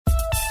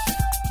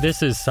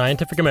This is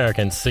Scientific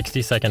American's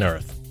 60-Second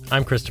Earth.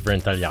 I'm Christopher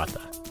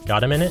Intagliata.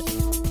 Got a minute?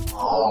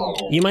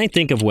 You might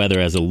think of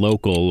weather as a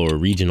local or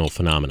regional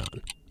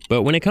phenomenon.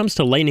 But when it comes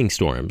to lightning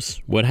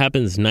storms, what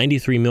happens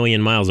 93 million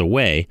miles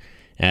away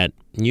at,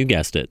 you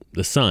guessed it,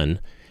 the sun,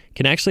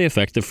 can actually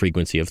affect the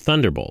frequency of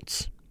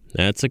thunderbolts.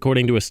 That's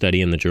according to a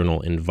study in the journal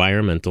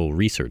Environmental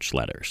Research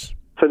Letters.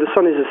 So the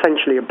sun is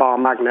essentially a bar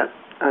magnet,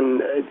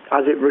 and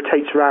as it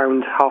rotates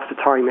around, half the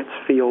time its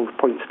field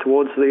points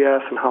towards the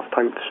Earth and half the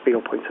time its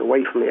field points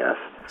away from the Earth.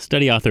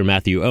 Study author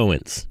Matthew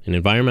Owens, an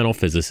environmental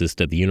physicist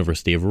at the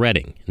University of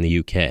Reading in the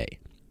UK.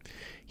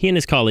 He and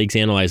his colleagues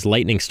analyzed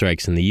lightning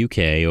strikes in the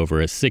UK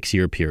over a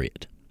 6-year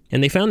period.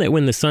 And they found that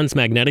when the sun's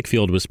magnetic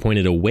field was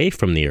pointed away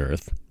from the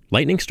Earth,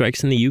 lightning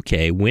strikes in the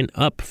UK went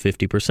up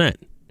 50%.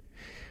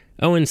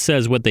 Owens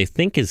says what they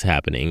think is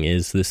happening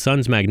is the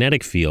sun's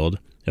magnetic field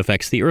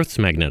affects the Earth's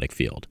magnetic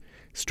field,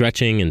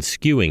 stretching and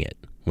skewing it,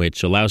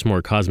 which allows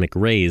more cosmic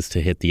rays to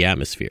hit the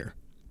atmosphere.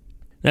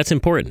 That's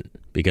important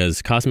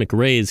because cosmic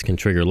rays can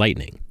trigger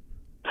lightning.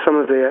 Some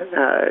of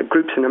the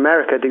groups in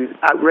America do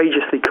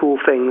outrageously cool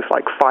things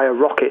like fire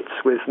rockets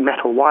with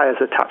metal wires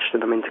attached to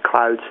them into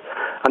clouds,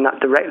 and that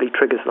directly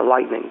triggers the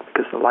lightning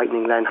because the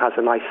lightning then has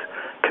a nice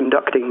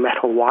conducting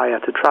metal wire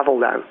to travel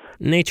down.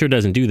 Nature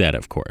doesn't do that,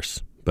 of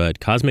course,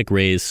 but cosmic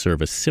rays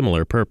serve a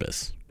similar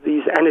purpose.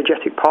 These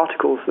energetic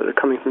particles that are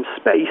coming from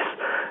space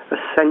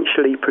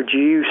essentially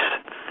produce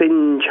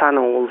thin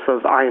channels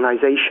of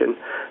ionization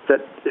that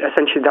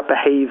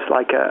behaves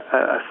like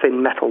a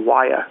thin metal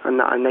wire, and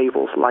that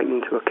enables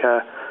lightning to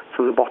occur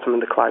from the bottom of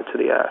the cloud to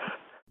the Earth.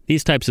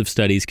 These types of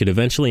studies could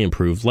eventually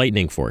improve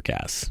lightning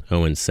forecasts,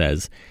 Owens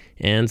says,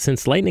 and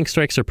since lightning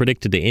strikes are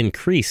predicted to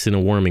increase in a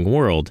warming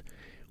world,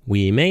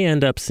 we may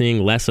end up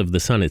seeing less of the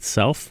sun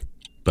itself,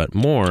 but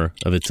more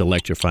of its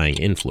electrifying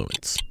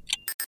influence.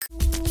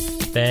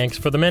 Thanks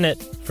for the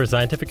minute. For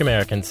Scientific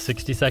American's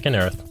 60-Second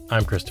Earth,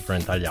 I'm Christopher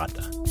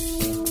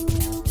Intagliata.